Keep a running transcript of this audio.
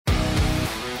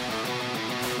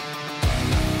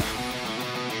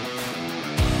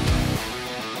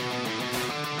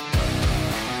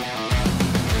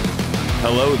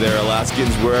Hello there,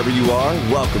 Alaskans, wherever you are.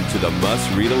 Welcome to the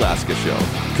Must Read Alaska Show,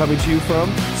 coming to you from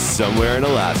somewhere in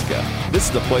Alaska. This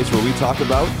is the place where we talk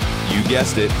about, you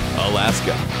guessed it,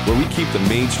 Alaska, where we keep the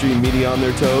mainstream media on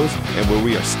their toes and where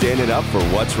we are standing up for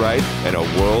what's right in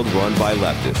a world run by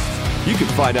leftists. You can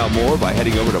find out more by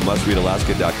heading over to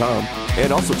mustreadalaska.com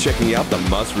and also checking out the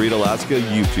Must Read Alaska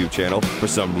YouTube channel for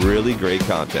some really great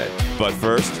content. But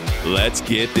first, let's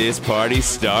get this party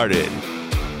started.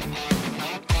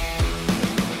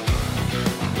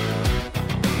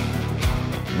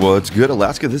 What's good,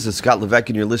 Alaska? This is Scott Levesque,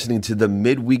 and you're listening to the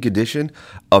midweek edition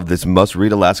of this Must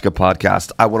Read Alaska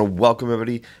podcast. I want to welcome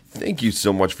everybody. Thank you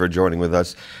so much for joining with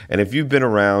us. And if you've been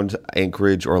around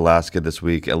Anchorage or Alaska this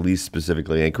week, at least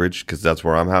specifically Anchorage, because that's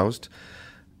where I'm housed,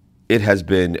 it has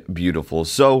been beautiful.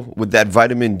 So with that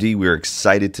vitamin D, we're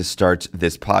excited to start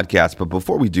this podcast. But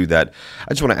before we do that, I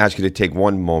just want to ask you to take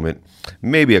one moment,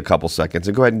 maybe a couple seconds,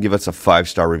 and go ahead and give us a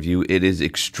 5-star review. It is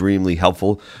extremely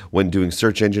helpful when doing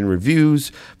search engine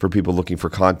reviews for people looking for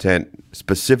content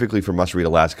specifically for Must Read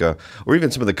Alaska, or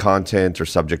even some of the content or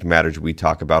subject matters we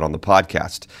talk about on the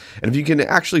podcast. And if you can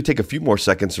actually take a few more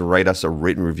seconds to write us a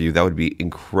written review, that would be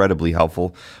incredibly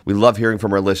helpful. We love hearing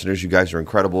from our listeners. You guys are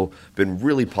incredible, been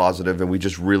really positive, and we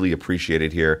just really appreciate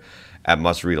it here at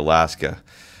Must Read Alaska.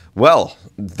 Well,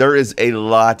 there is a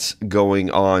lot going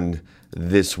on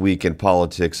this week in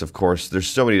politics. Of course, there's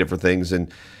so many different things, and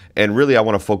really I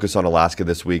want to focus on Alaska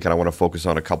this week, and I want to focus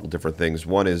on a couple different things.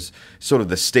 One is sort of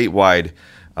the statewide,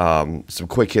 some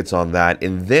quick hits on that,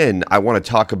 and then I want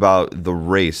to talk about the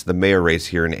race, the mayor race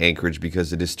here in Anchorage,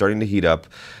 because it is starting to heat up.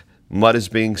 Mud is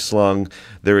being slung.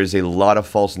 There is a lot of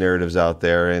false narratives out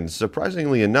there, and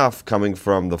surprisingly enough, coming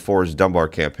from the Forrest Dunbar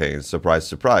campaign. Surprise,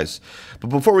 surprise. But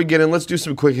before we get in, let's do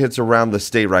some quick hits around the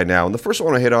state right now. And the first one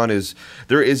I want to hit on is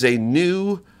there is a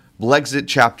new BLEXIT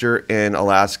chapter in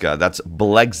Alaska. That's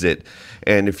BLEXIT.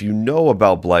 And if you know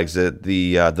about BLEXIT,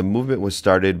 the movement was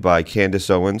started by Candace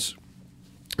Owens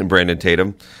and Brandon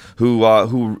Tatum,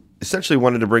 who essentially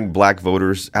wanted to bring black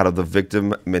voters out of the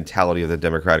victim mentality of the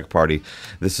Democratic Party.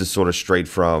 This is sort of straight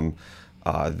from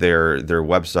their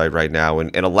website right now.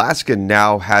 And Alaska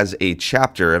now has a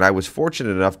chapter, and I was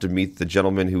fortunate enough to meet the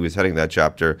gentleman who is heading that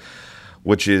chapter,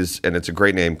 which is, and it's a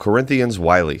great name, Corinthians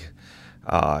Wiley.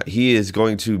 He is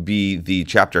going to be the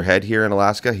chapter head here in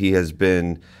Alaska. He has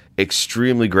been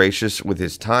extremely gracious with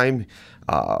his time.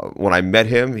 When I met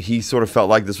him, he sort of felt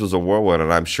like this was a whirlwind,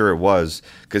 and I'm sure it was,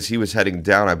 because he was heading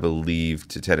down, I believe,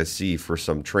 to Tennessee for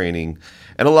some training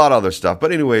and a lot of other stuff.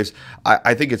 But anyways,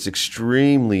 I think it's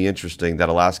extremely interesting that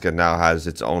Alaska now has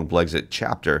its own BLEXIT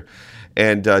chapter.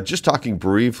 And just talking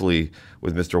briefly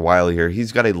with Mr. Wiley here,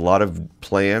 he's got a lot of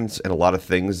plans and a lot of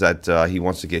things that he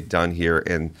wants to get done here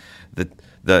in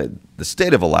the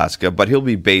state of Alaska, but he'll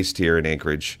be based here in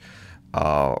Anchorage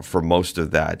for most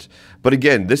of that. But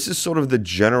again, this is sort of the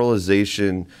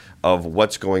generalization of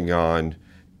what's going on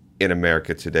in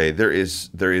America today. There is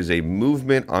a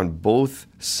movement on both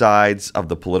sides of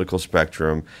the political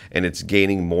spectrum, and it's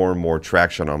gaining more and more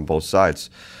traction on both sides.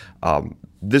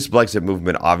 This BLEXIT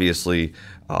movement obviously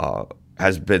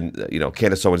has been,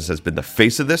 Candace Owens has been the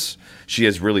face of this. She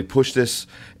has really pushed this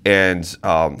and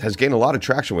has gained a lot of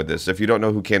traction with this. If you don't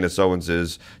know who Candace Owens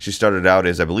is, she started out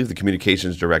as, I believe, the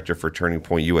communications director for Turning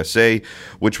Point USA,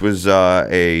 which was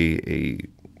a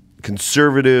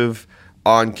conservative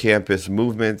on-campus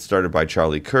movement started by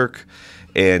Charlie Kirk.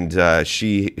 And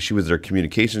she was their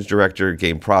communications director,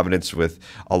 gained prominence with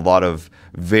a lot of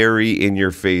very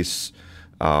in-your-face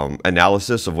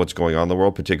analysis of what's going on in the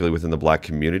world, particularly within the black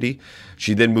community.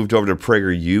 She then moved over to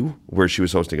PragerU, where she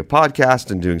was hosting a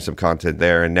podcast and doing some content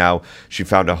there. And now she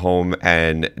found a home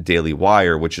in Daily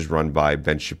Wire, which is run by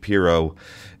Ben Shapiro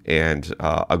and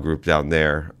a group down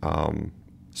there.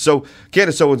 So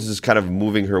Candace Owens is kind of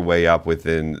moving her way up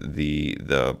within the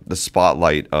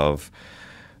spotlight of,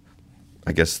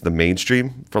 I guess, the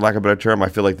mainstream, for lack of a better term. I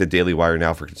feel like the Daily Wire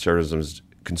now for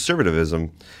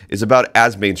conservatism is about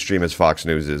as mainstream as Fox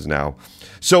News is now.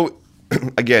 So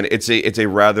again, it's a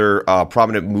rather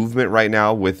prominent movement right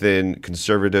now within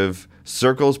conservative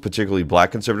circles, particularly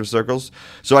black conservative circles.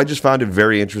 So I just found it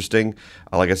very interesting.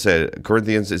 Like I said,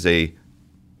 Corinthians is a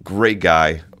great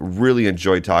guy. Really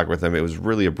enjoyed talking with him. It was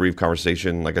really a brief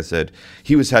conversation. Like I said,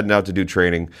 he was heading out to do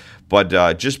training,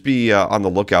 but just be on the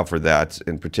lookout for that,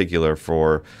 in particular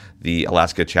for the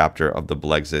Alaska chapter of the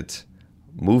BLEXIT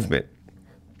movement.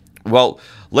 Well,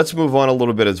 let's move on a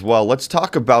little bit as well. Let's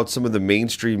talk about some of the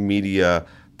mainstream media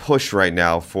push right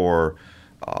now for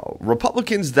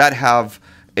Republicans that have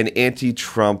an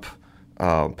anti-Trump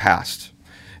past.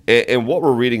 And what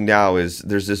we're reading now is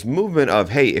there's this movement of,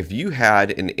 hey, if you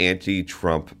had an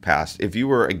anti-Trump past, if you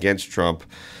were against Trump,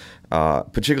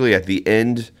 particularly at the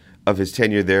end of his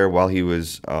tenure there while he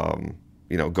was,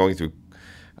 going through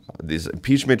these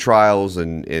impeachment trials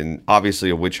and obviously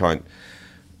a witch hunt,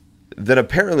 then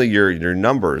apparently your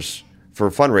numbers for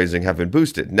fundraising have been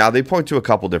boosted. Now, they point to a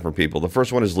couple different people. The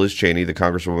first one is Liz Cheney, the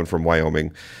congresswoman from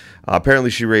Wyoming. Apparently,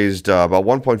 she raised about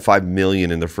 $1.5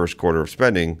 million in the first quarter,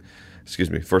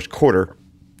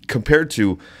 compared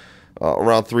to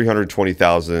around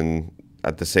 $320,000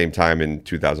 at the same time in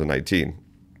 2019.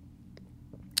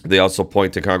 They also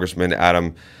point to Congressman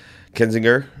Adam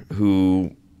Kinzinger,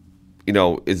 who,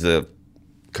 is a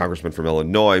congressman from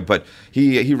Illinois, but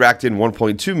he racked in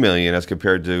 $1.2 million as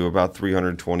compared to about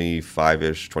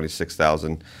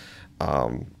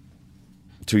 $26,000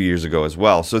 2 years ago as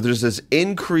well. So there's this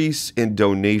increase in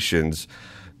donations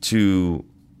to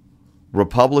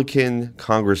Republican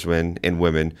congressmen and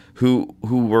women who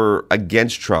were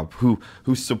against Trump, who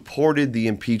supported the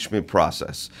impeachment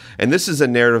process. And this is a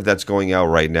narrative that's going out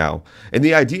right now. And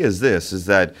the idea is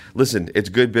that, listen, it's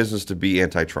good business to be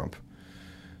anti-Trump.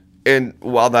 And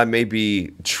while that may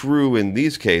be true in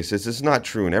these cases, it's not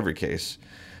true in every case.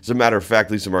 As a matter of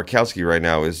fact, Lisa Murkowski right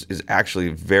now is actually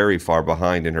very far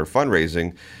behind in her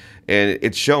fundraising. And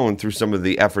it's shown through some of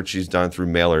the efforts she's done through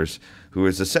mailers who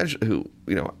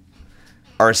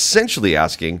are essentially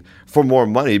asking for more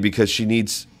money because she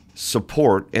needs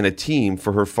support and a team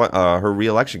for her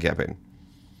re-election campaign.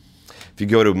 If you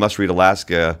go to Must Read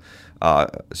Alaska,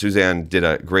 Suzanne did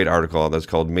a great article that's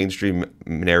called "Mainstream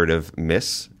Narrative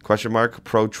Miss?"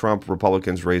 Pro-Trump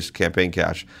Republicans raised campaign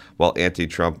cash while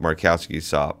anti-Trump Murkowski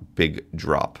saw big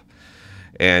drop.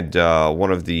 And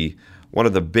one of the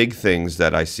big things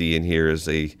that I see in here is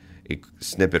a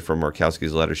snippet from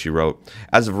Murkowski's letter. She wrote,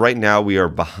 "As of right now, we are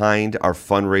behind our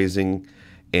fundraising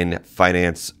and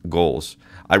finance goals.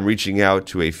 I'm reaching out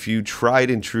to a few tried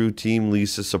and true Team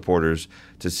Lisa supporters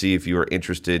to see if you are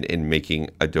interested in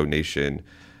making a donation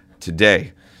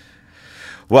today."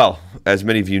 Well, as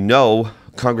many of you know,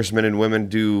 congressmen and women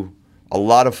do a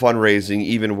lot of fundraising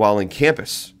even while in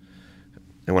campus.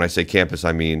 And when I say campus,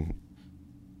 I mean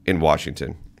in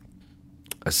Washington.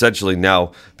 Essentially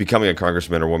now, becoming a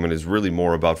congressman or woman is really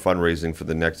more about fundraising for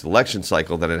the next election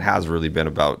cycle than it has really been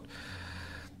about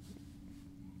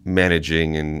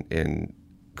managing and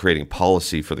creating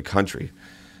policy for the country.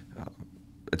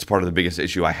 It's part of the biggest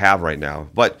issue I have right now.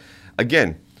 But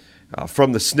again,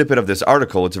 from the snippet of this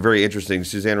article, it's a very interesting.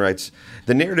 Suzanne writes,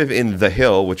 "The narrative in The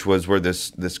Hill," which was where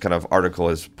this kind of article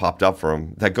has popped up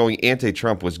from, that going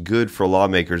anti-Trump was good for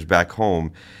lawmakers back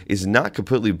home, is not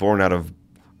completely born out of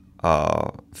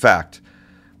fact,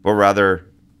 but rather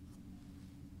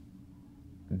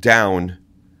down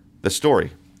the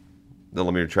story. Now,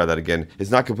 let me try that again.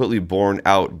 It's not completely borne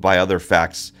out by other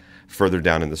facts further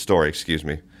down in the story. Excuse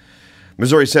me.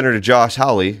 Missouri Senator Josh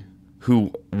Hawley,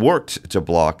 who worked to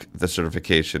block the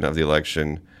certification of the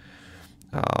election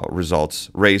results,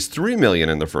 raised $3 million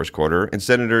in the first quarter, and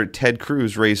Senator Ted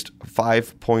Cruz raised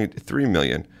 $5.3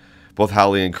 million. Both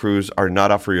Hawley and Cruz are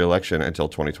not up for re-election until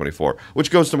 2024, which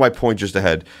goes to my point just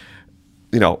ahead.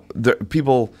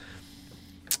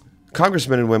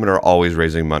 Congressmen and women are always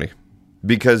raising money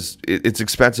because it's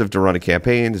expensive to run a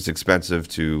campaign. It's expensive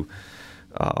to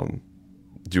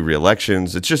do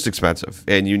re-elections. It's just expensive,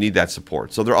 and you need that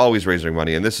support. So they're always raising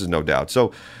money, and this is no doubt.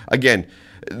 So again,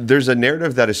 there's a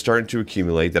narrative that is starting to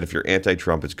accumulate that if you're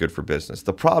anti-Trump, it's good for business.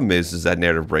 The problem is that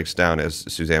narrative breaks down, as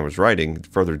Suzanne was writing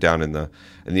further down in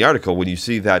the article, when you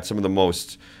see that some of the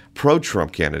most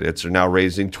pro-Trump candidates are now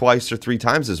raising twice or three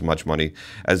times as much money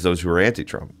as those who are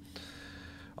anti-Trump.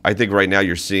 I think right now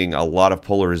you're seeing a lot of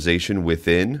polarization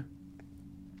within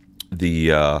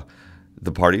the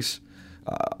parties.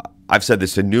 I've said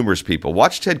this to numerous people.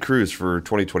 Watch Ted Cruz for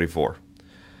 2024.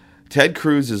 Ted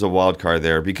Cruz is a wild card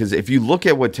there because if you look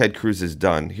at what Ted Cruz has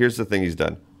done, here's the thing he's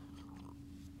done.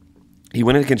 He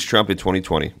went against Trump in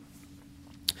 2020.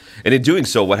 And in doing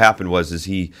so, what happened was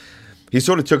he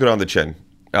sort of took it on the chin.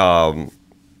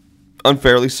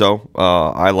 Unfairly so.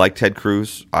 I like Ted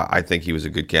Cruz. I think he was a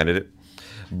good candidate.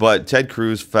 But Ted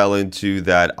Cruz fell into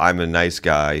that I'm a nice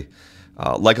guy.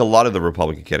 Like a lot of the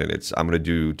Republican candidates, I'm going to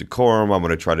do decorum. I'm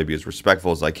going to try to be as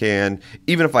respectful as I can.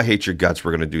 Even if I hate your guts, we're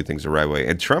going to do things the right way.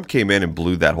 And Trump came in and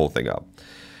blew that whole thing up.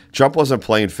 Trump wasn't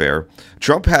playing fair.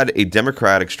 Trump had a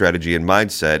Democratic strategy and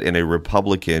mindset in a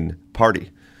Republican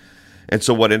party. And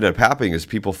so what ended up happening is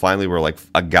people finally were like,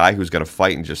 a guy who's going to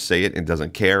fight and just say it and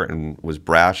doesn't care and was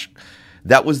brash.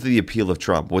 That was the appeal of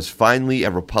Trump, was finally a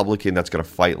Republican that's going to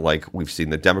fight like we've seen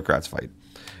the Democrats fight,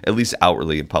 at least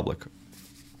outwardly in public.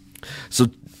 So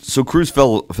so Cruz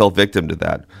fell victim to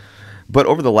that. But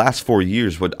over the last 4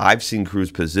 years, what I've seen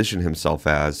Cruz position himself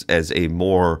as a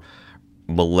more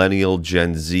millennial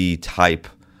Gen Z type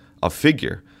of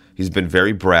figure. He's been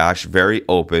very brash, very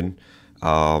open.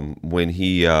 When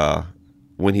he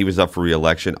was up for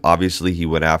re-election, obviously he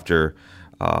went after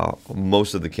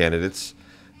most of the candidates,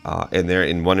 and there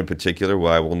in one in particular, who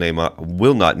I will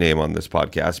not name on this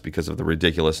podcast because of the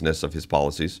ridiculousness of his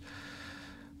policies.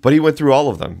 But he went through all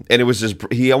of them, and it was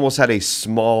just he almost had a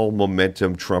small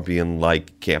momentum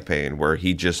Trumpian-like campaign where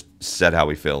he just said how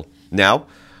he felt. Now,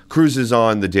 Cruz is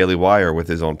on the Daily Wire with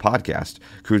his own podcast.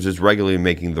 Cruz is regularly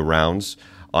making the rounds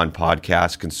on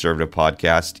podcasts, conservative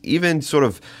podcasts, even sort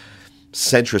of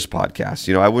centrist podcasts.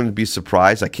 You know, I wouldn't be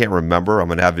surprised. I can't remember. I'm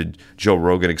an avid Joe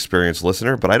Rogan Experience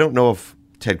listener, but I don't know if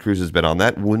Ted Cruz has been on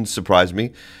that. Wouldn't surprise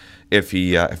me if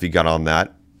he got on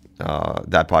that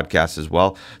podcast as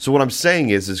well. So what I'm saying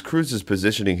is Cruz is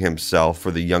positioning himself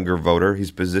for the younger voter.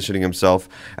 He's positioning himself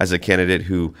as a candidate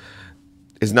who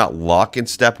is not lock in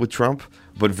step with Trump,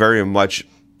 but very much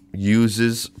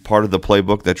uses part of the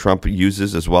playbook that Trump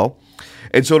uses as well.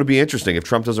 And so it'll be interesting if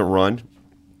Trump doesn't run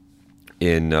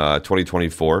in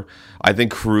 2024. I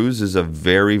think Cruz is a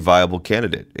very viable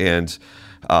candidate, and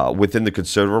within the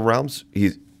conservative realms,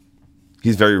 he's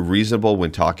very reasonable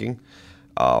when talking.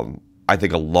 I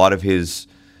think a lot of his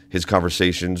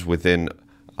conversations within,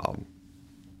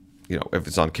 if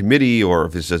it's on committee or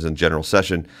if it's just in general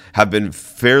session, have been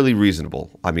fairly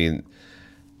reasonable. I mean,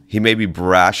 he may be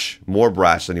more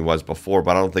brash than he was before,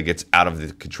 but I don't think it's out of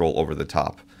the control over the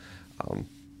top.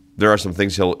 There are some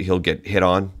things he'll get hit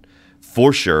on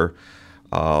for sure,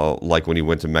 like when he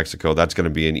went to Mexico. That's going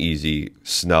to be an easy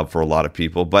snub for a lot of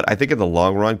people. But I think in the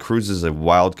long run, Cruz is a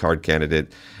wild card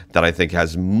candidate that I think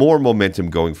has more momentum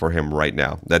going for him right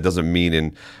now. That doesn't mean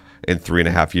in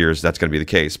 3.5 years that's going to be the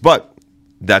case, but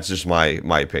that's just my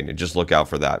opinion. Just look out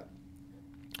for that.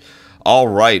 All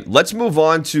right, let's move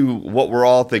on to what we're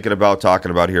all thinking about talking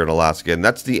about here in Alaska, and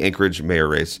that's the Anchorage mayor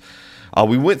race.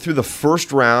 We went through the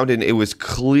first round, and it was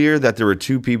clear that there were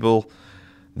two people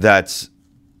that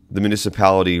the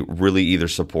municipality really either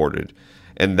supported.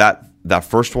 And that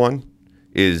first one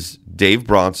is Dave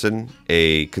Bronson,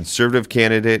 a conservative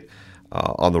candidate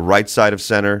on the right side of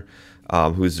center,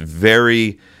 who's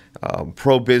very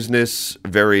pro-business,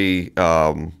 very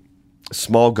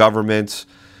small government.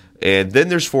 And then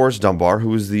there's Forrest Dunbar,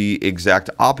 who is the exact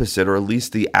opposite, or at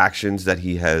least the actions that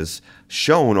he has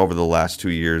shown over the last 2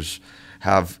 years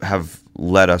have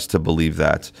led us to believe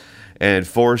that. And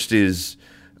Forrest is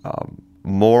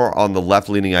more on the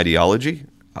left-leaning ideology.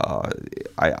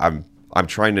 I'm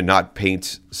trying to not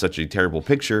paint such a terrible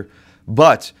picture,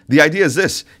 but the idea is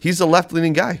this: he's a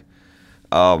left-leaning guy,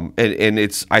 and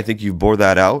it's I think you bore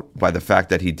that out by the fact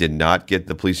that he did not get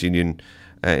the police union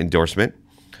endorsement.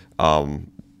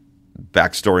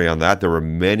 Backstory on that: there were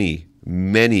many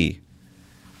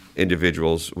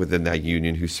individuals within that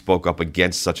union who spoke up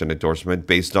against such an endorsement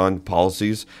based on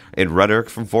policies and rhetoric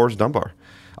from Forrest Dunbar.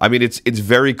 I mean, it's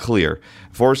very clear.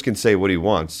 Forrest can say what he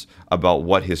wants about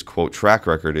what his, quote, track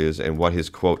record is and what his,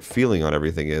 quote, feeling on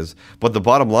everything is. But the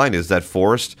bottom line is that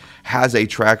Forrest has a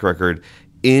track record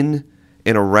in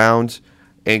and around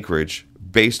Anchorage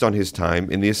based on his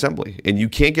time in the assembly. And you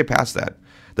can't get past that.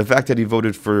 The fact that he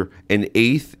voted for an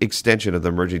 8th extension of the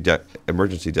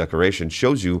emergency declaration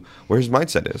shows you where his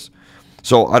mindset is.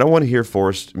 So I don't want to hear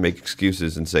Forrest make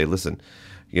excuses and say, listen,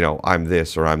 I'm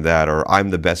this or I'm that, or I'm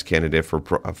the best candidate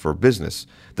for business.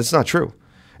 That's not true.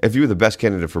 If you were the best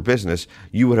candidate for business,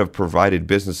 you would have provided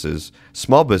businesses,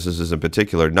 small businesses in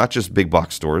particular, not just big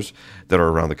box stores that are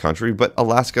around the country, but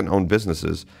Alaskan-owned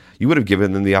businesses. You would have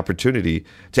given them the opportunity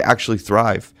to actually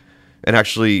thrive and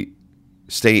actually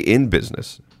stay in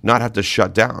business, not have to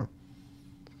shut down.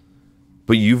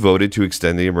 But you voted to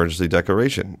extend the emergency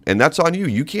declaration, and that's on you.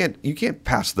 You can't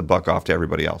pass the buck off to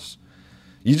everybody else.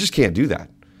 You just can't do that.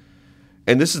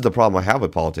 And this is the problem I have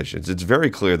with politicians. It's very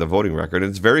clear, the voting record,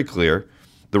 and it's very clear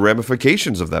the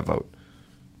ramifications of that vote.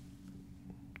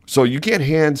 So you can't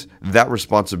hand that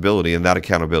responsibility and that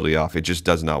accountability off. It just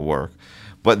does not work.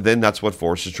 But then that's what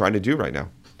Forrest is trying to do right now.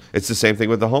 It's the same thing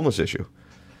with the homeless issue.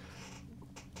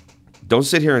 Don't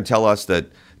sit here and tell us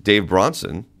that Dave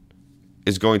Bronson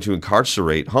is going to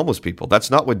incarcerate homeless people.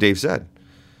 That's not what Dave said.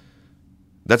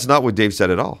 That's not what Dave said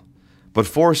at all. But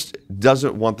Forrest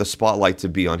doesn't want the spotlight to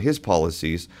be on his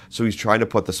policies, so he's trying to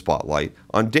put the spotlight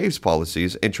on Dave's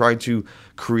policies and trying to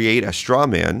create a straw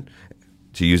man,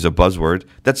 to use a buzzword,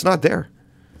 that's not there.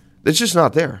 It's just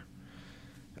not there.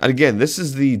 And again, this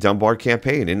is the Dunbar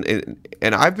campaign,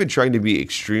 and I've been trying to be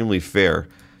extremely fair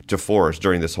to Forrest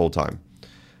during this whole time.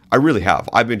 I really have.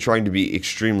 I've been trying to be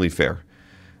extremely fair.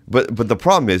 But the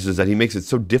problem is that he makes it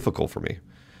so difficult for me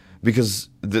because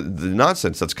the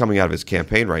nonsense that's coming out of his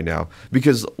campaign right now,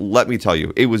 because let me tell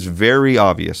you, it was very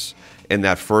obvious in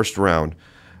that first round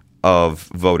of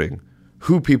voting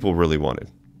who people really wanted.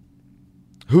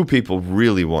 Who people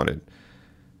really wanted.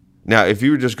 Now, if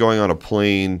you were just going on a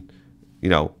plain,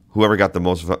 whoever got the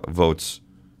most votes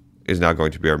is now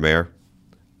going to be our mayor,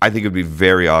 I think it would be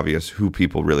very obvious who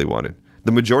people really wanted.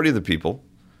 The majority of the people,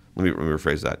 let me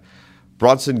rephrase that,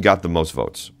 Bronson got the most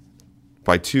votes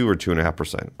by 2 or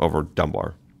 2.5% over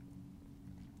Dunbar.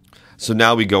 So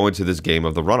now we go into this game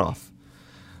of the runoff.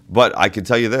 But I can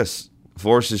tell you this,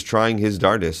 Forrest is trying his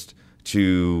darndest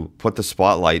to put the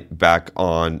spotlight back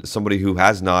on somebody who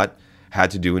has not had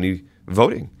to do any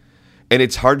voting. And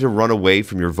it's hard to run away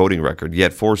from your voting record,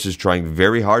 yet Forrest is trying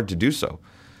very hard to do so.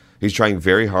 He's trying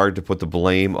very hard to put the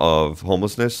blame of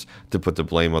homelessness, to put the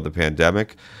blame of the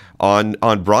pandemic on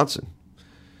Bronson.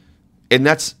 And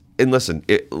listen,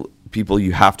 people,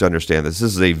 you have to understand this.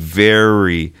 This is a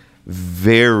very,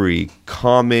 very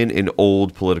common and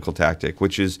old political tactic,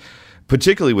 which is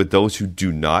particularly with those who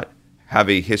do not have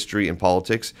a history in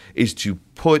politics, is to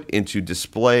put into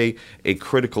display a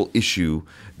critical issue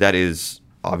that is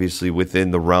obviously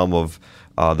within the realm of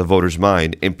the voter's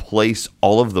mind and place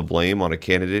all of the blame on a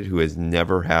candidate who has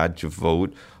never had to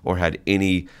vote or had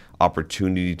any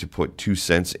opportunity to put 2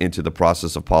 cents into the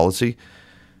process of policy,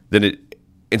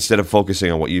 instead of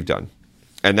focusing on what you've done.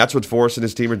 And that's what Forrest and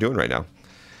his team are doing right now.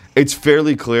 It's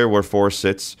fairly clear where Forrest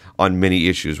sits on many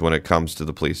issues when it comes to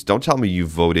the police. Don't tell me you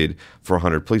voted for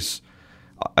 100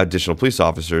 additional police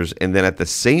officers, and then at the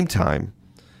same time,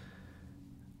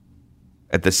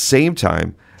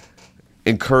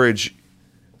 encourage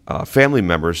family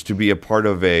members to be a part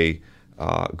of a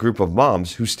group of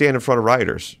moms who stand in front of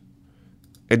rioters.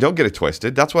 And don't get it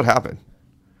twisted. That's what happened.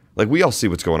 Like, we all see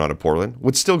what's going on in Portland,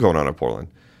 what's still going on in Portland,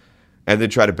 and then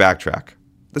try to backtrack.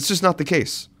 That's just not the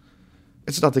case.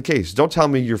 It's not the case. Don't tell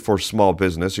me you're for small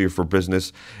business or you're for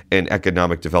business and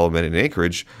economic development in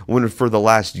Anchorage when for the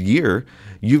last year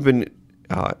you've been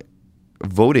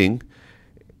voting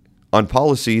on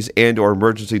policies and or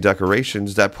emergency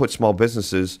declarations that put small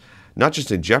businesses not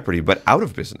just in jeopardy, but out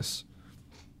of business.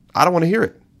 I don't want to hear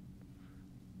it.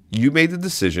 You made the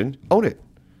decision, own it.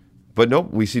 But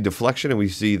nope, we see deflection, and we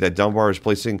see that Dunbar is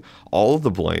placing all of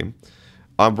the blame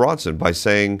on Bronson by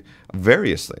saying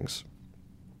various things.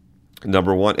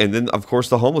 Number one, and then, of course,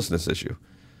 the homelessness issue.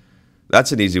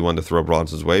 That's an easy one to throw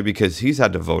Bronson's way because he's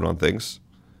had to vote on things.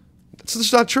 That's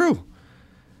just not true.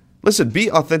 Listen, be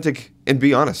authentic and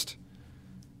be honest.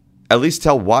 At least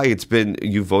tell why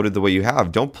you voted the way you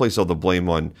have. Don't place all the blame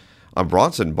on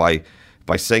Bronson by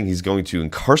saying he's going to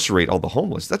incarcerate all the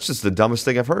homeless. That's just the dumbest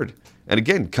thing I've heard. And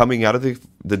again, coming out of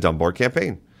the Dunbar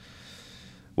campaign.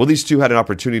 Well, these two had an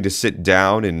opportunity to sit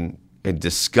down and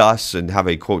discuss and have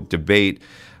a, quote, debate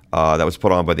that was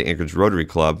put on by the Anchorage Rotary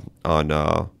Club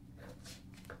on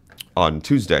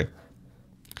Tuesday.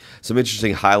 Some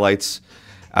interesting highlights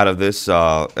out of this.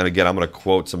 And again, I'm going to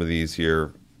quote some of these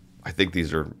here. I think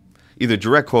these are either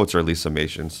direct quotes or at least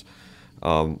summations.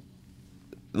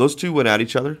 Those two went at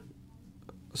each other.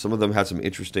 Some of them had some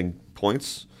interesting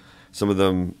points. Some of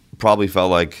them probably felt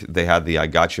like they had the "I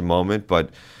got you" moment. But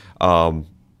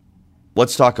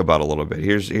let's talk about it a little bit.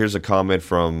 Here's a comment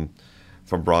from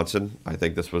Bronson. I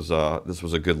think this was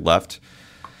a good left.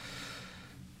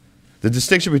 The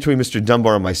distinction between Mr.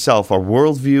 Dunbar and myself, our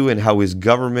worldview and how his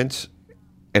government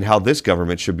and how this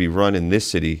government should be run in this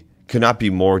city could not be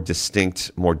more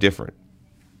distinct, more different,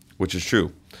 which is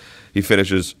true. He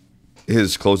finishes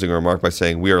his closing remark by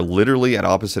saying, "We are literally at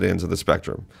opposite ends of the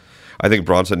spectrum." I think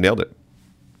Bronson nailed it.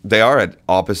 They are at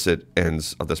opposite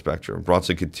ends of the spectrum.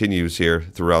 Bronson continues here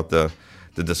throughout the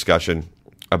discussion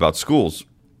about schools.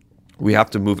 We have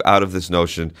to move out of this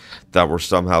notion that we're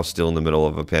somehow still in the middle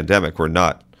of a pandemic. We're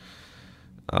not.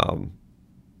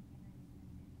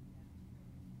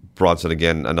 Bronson,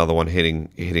 again, another one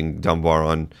hitting Dunbar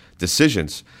on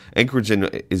decisions. Anchorage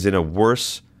is in a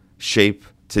worse shape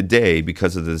today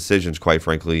because of the decisions, quite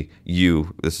frankly,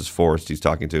 this is Forrest he's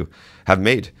talking to, have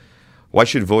made. Why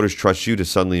should voters trust you to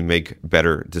suddenly make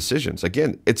better decisions?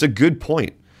 Again, it's a good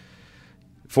point.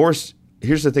 Forrest,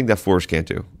 here's the thing that Forrest can't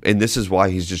do, and this is why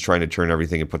he's just trying to turn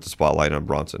everything and put the spotlight on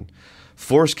Bronson.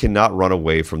 Forrest cannot run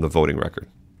away from the voting record.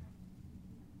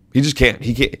 He just can't.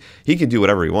 He can do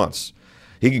whatever he wants.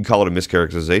 He can call it a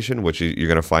mischaracterization, which you're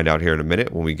going to find out here in a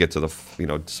minute when we get to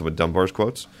some of Dunbar's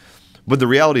quotes. But the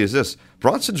reality is this: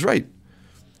 Bronson's right.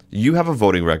 You have a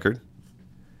voting record.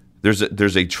 There's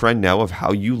a trend now of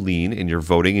how you lean in your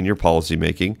voting and your policy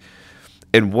making,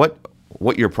 and what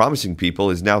what you're promising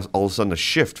people is now all of a sudden a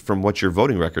shift from what your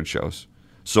voting record shows.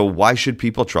 So why should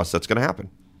people trust that's going to happen?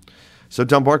 So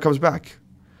Dunbar comes back.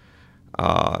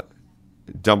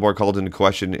 Dunbar called into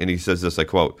question, and he says this, I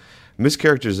quote,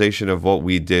 mischaracterization of what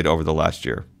we did over the last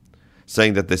year,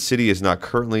 saying that the city is not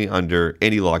currently under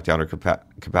any lockdown or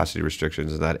capacity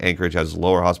restrictions, and that Anchorage has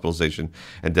lower hospitalization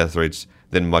and death rates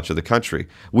than much of the country,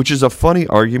 which is a funny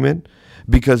argument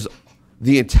because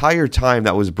the entire time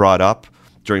that was brought up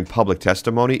during public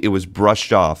testimony, it was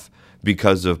brushed off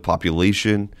because of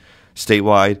population,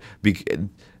 statewide.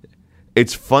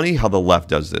 It's funny how the left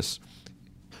does this.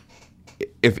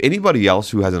 If anybody else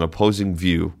who has an opposing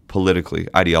view politically,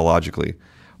 ideologically,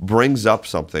 brings up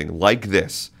something like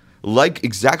this, like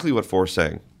exactly what Forrest's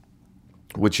saying,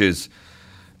 which is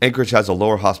Anchorage has a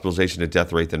lower hospitalization and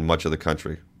death rate than much of the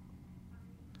country.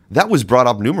 That was brought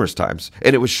up numerous times,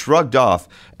 and it was shrugged off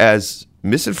as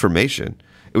misinformation.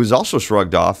 It was also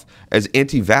shrugged off as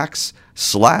anti-vax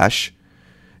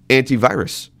 /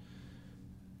 antivirus.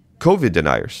 COVID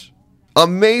deniers.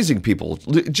 Amazing people.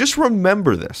 Just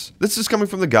remember this. This is coming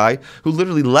from the guy who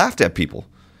literally laughed at people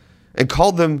and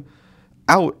called them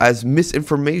out as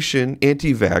misinformation,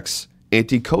 anti-vax,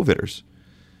 anti-COVIDers.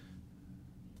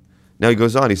 Now he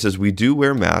goes on. He says, we do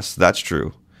wear masks. That's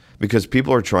true. Because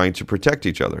people are trying to protect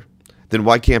each other. Then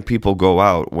why can't people go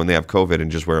out when they have COVID and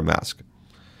just wear a mask?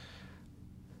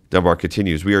 Dunbar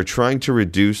continues, we are trying to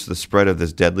reduce the spread of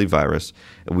this deadly virus,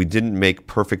 and we didn't make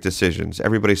perfect decisions.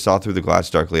 Everybody saw through the glass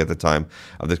darkly at the time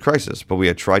of this crisis, but we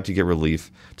had tried to get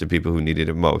relief to people who needed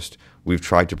it most. We've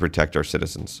tried to protect our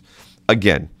citizens.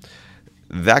 Again,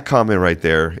 that comment right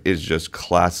there is just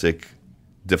classic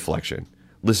deflection.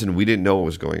 Listen, we didn't know what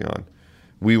was going on.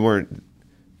 We weren't,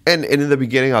 and in the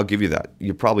beginning, I'll give you that.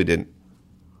 You probably didn't.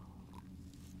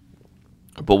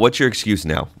 But what's your excuse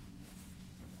now?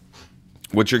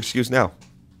 What's your excuse now?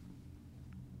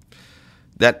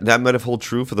 That might have held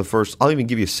true for the first, I'll even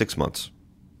give you 6 months.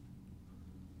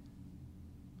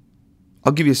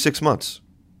 I'll give you 6 months.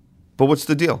 But what's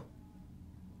the deal?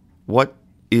 What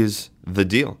is the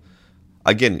deal?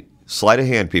 Again, sleight of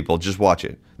hand, people. Just watch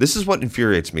it. This is what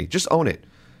infuriates me. Just own it.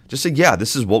 Just say, yeah,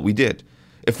 this is what we did.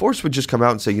 If Forrest would just come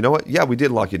out and say, you know what? Yeah, we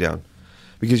did lock you down.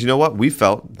 Because you know what? We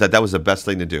felt that was the best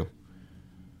thing to do.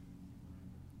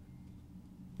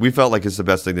 We felt like it's the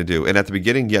best thing to do. And at the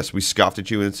beginning, yes, we scoffed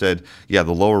at you and said, yeah,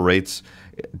 the lower rates,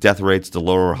 death rates, the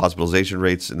lower hospitalization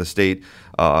rates in the state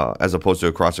as opposed to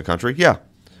across the country. Yeah,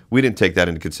 we didn't take that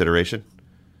into consideration.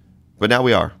 But now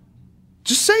we are.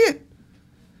 Just say it.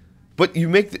 But you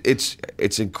make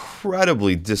it's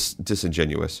incredibly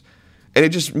disingenuous. And it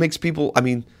just makes people,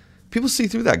 people see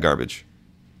through that garbage.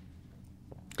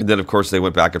 And then, of course, they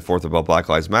went back and forth about Black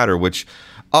Lives Matter, which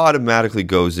automatically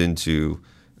goes into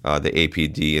the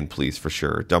APD and police for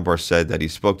sure. Dunbar said that he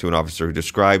spoke to an officer who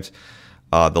described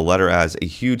the letter as a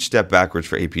huge step backwards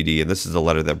for APD. And this is the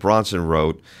letter that Bronson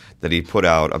wrote that he put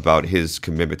out about his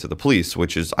commitment to the police,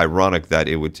 which is ironic that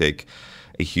it would take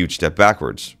a huge step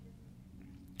backwards.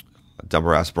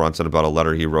 Dunbar asked Bronson about a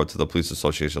letter he wrote to the Police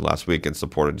Association last week and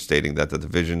supported, stating that the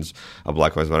divisions of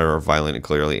Black Lives Matter are violent and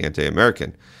clearly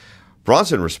anti-American.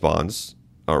 Bronson responds,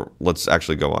 or let's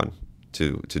actually go on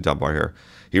to Dunbar here.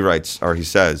 He writes, or he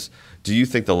says, do you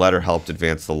think the letter helped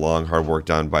advance the long, hard work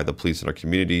done by the police in our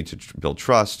community to build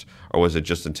trust, or was it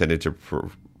just intended to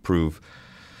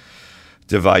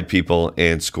divide people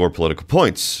and score political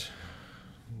points?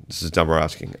 This is Dunbar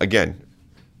asking. Again,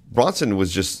 Bronson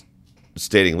was just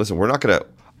stating, listen, we're not going to,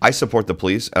 I support the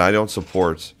police, and I don't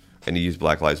support, and he used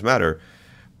Black Lives Matter,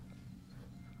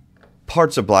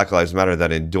 parts of Black Lives Matter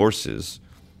that endorses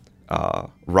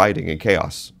rioting and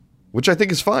chaos, which I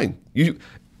think is fine.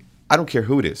 I don't care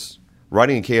who it is.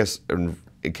 Rioting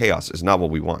and chaos is not what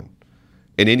we want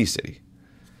in any city.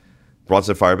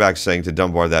 Bronson fired back, saying to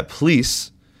Dunbar that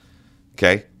police,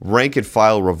 rank and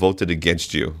file revolted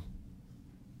against you,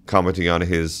 commenting on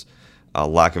his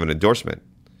lack of an endorsement.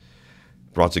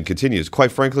 Bronson continues, quite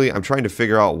frankly, I'm trying to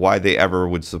figure out why they ever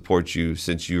would support you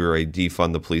since you're a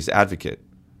defund the police advocate.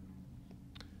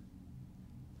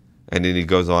 And then he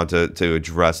goes on to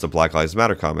address the Black Lives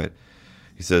Matter comment.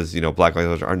 He says, Black Lives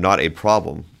Matter are not a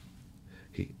problem.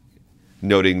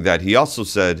 Noting that he also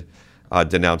said,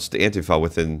 denounced Antifa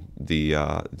within the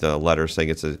letter, saying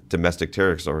it's a domestic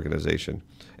terrorist organization,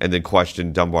 and then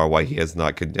questioned Dunbar why he has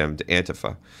not condemned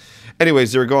Antifa.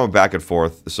 Anyways, they were going back and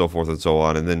forth, so forth and so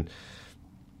on. And then,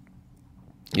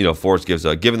 Forrest gives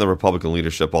given the Republican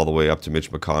leadership all the way up to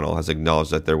Mitch McConnell has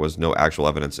acknowledged that there was no actual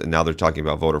evidence, and now they're talking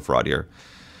about voter fraud here.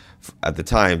 At the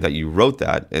time that you wrote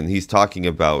that, and he's talking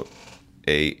about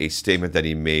a statement that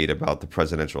he made about the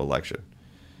presidential election.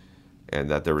 and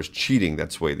that there was cheating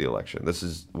that swayed the election. This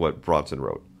is what Bronson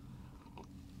wrote.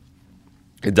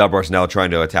 And Dunbar's now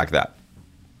trying to attack that.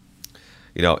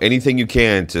 Anything you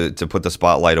can to put the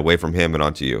spotlight away from him and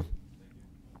onto you.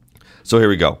 So here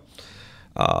we go.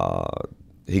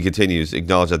 He continues,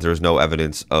 acknowledge that there is no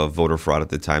evidence of voter fraud at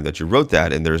the time that you wrote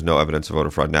that, and there is no evidence of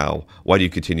voter fraud now. Why do you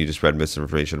continue to spread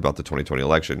misinformation about the 2020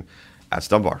 election? Asked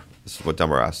Dunbar. This is what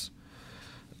Dunbar asked.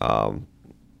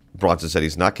 Bronson said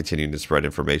he's not continuing to spread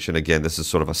information. Again, this is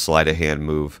sort of a sleight-of-hand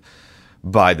move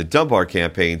by the Dunbar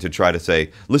campaign to try to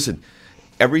say, listen,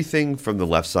 everything from the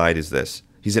left side is this.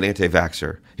 He's an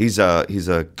anti-vaxxer. He's a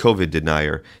COVID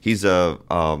denier. He's a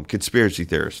conspiracy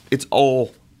theorist. It's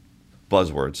all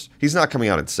buzzwords. He's not coming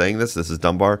out and saying this. This is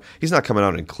Dunbar. He's not coming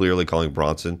out and clearly calling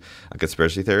Bronson a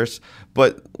conspiracy theorist.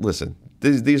 But listen,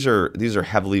 these are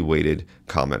heavily weighted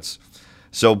comments.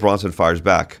 So Bronson fires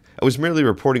back. I was merely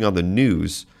reporting on the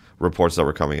news reports that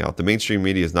were coming out. The mainstream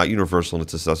media is not universal in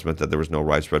its assessment that there was no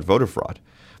widespread voter fraud.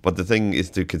 But the thing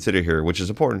is to consider here, which is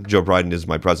important, Joe Biden is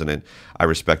my president. I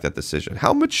respect that decision.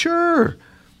 How mature.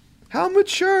 How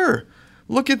mature.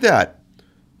 Look at that.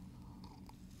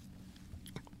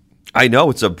 I know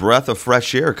it's a breath of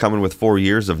fresh air coming with 4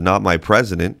 years of not my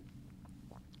president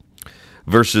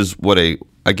versus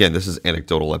again, this is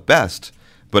anecdotal at best,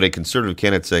 but a conservative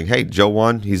candidate saying, hey, Joe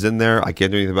won. He's in there. I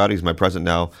can't do anything about it. He's my president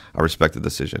now. I respect the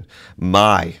decision.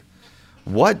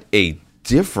 What a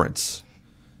difference.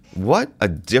 What a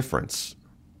difference.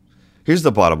 Here's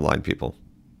the bottom line, people.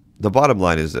 The bottom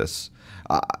line is this.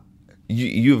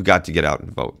 You've got to get out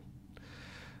and vote.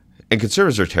 And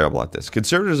conservatives are terrible at this.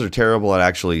 Conservatives are terrible at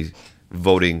actually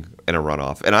voting in a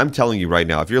runoff. And I'm telling you right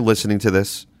now, if you're listening to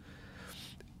this,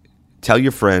 tell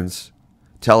your friends,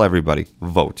 tell everybody,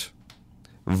 vote.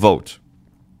 Vote.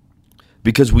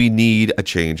 Because we need a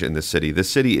change in this city. This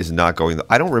city is not going...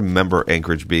 I don't remember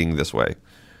Anchorage being this way.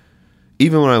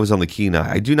 Even when I was on the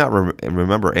Kenai, I do not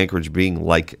remember Anchorage being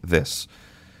like this.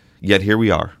 Yet here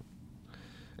we are.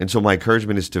 And so my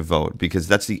encouragement is to vote, because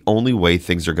that's the only way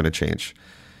things are going to change.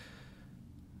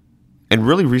 And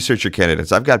really research your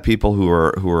candidates. I've got people who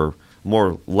are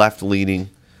more left-leaning,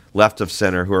 left of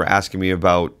center, who are asking me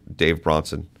about Dave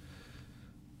Bronson.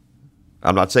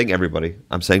 I'm not saying everybody.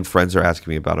 I'm saying friends are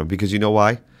asking me about him. Because you know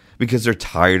why? Because they're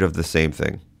tired of the same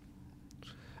thing.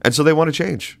 And so they want to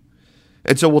change.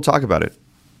 And so we'll talk about it.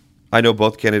 I know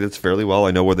both candidates fairly well.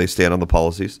 I know where they stand on the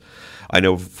policies. I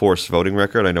know forced voting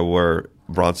record. I know where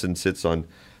Bronson sits on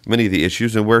many of the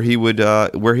issues and where he would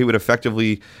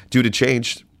effectively do to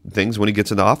change things when he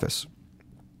gets into office.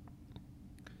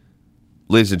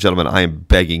 Ladies and gentlemen, I am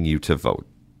begging you to vote.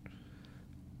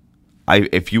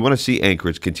 If you want to see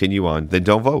Anchorage continue on, then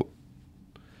don't vote.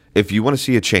 If you want to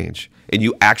see a change and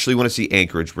you actually want to see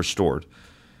Anchorage restored,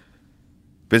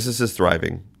 businesses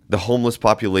thriving, the homeless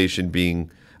population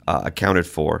being accounted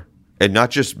for, and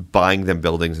not just buying them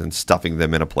buildings and stuffing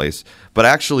them in a place, but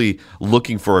actually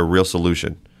looking for a real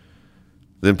solution,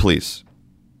 then please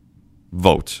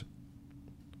vote.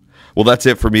 Well, that's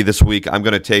it for me this week. I'm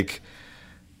going to take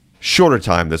shorter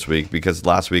time this week because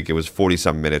last week it was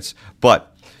 40-some minutes.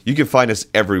 But you can find us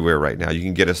everywhere right now. You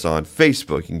can get us on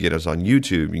Facebook. You can get us on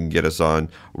YouTube. You can get us on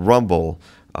Rumble,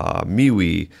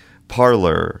 MeWe,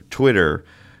 Parler, Twitter,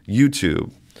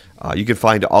 YouTube. You can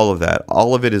find all of that.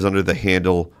 All of it is under the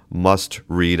handle Must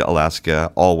Read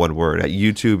Alaska, all one word. At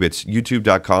YouTube, it's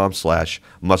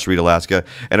youtube.com/mustreadalaska.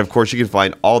 And of course, you can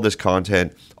find all this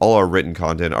content, all our written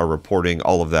content, our reporting,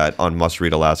 all of that on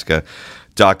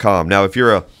mustreadalaska.com. Now, if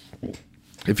you're a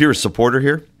supporter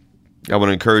here, I want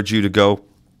to encourage you to go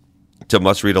to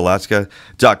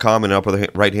mustreadalaska.com, and up on the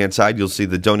right-hand side, you'll see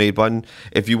the donate button.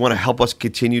 If you want to help us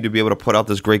continue to be able to put out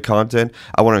this great content,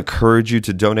 I want to encourage you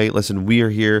to donate. Listen, we are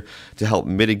here to help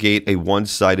mitigate a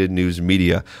one-sided news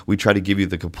media. We try to give you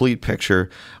the complete picture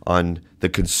on the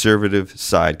conservative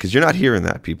side, because you're not hearing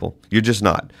that, people. You're just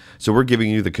not. So we're giving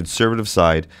you the conservative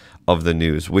side of the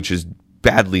news, which is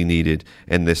badly needed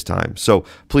in this time. So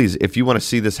please, if you want to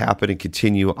see this happen and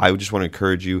continue, I just want to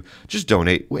encourage you, just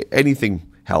donate. Anything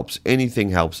helps. Anything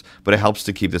helps, but it helps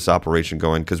to keep this operation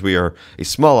going because we are a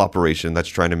small operation that's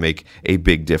trying to make a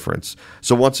big difference.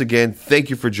 So once again,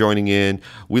 thank you for joining in.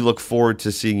 We look forward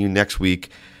to seeing you next week.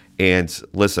 And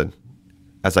listen,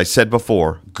 as I said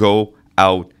before, go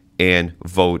out and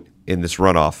vote in this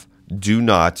runoff. Do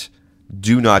not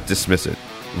dismiss it.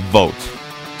 Vote.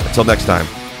 Until next time,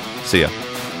 see ya.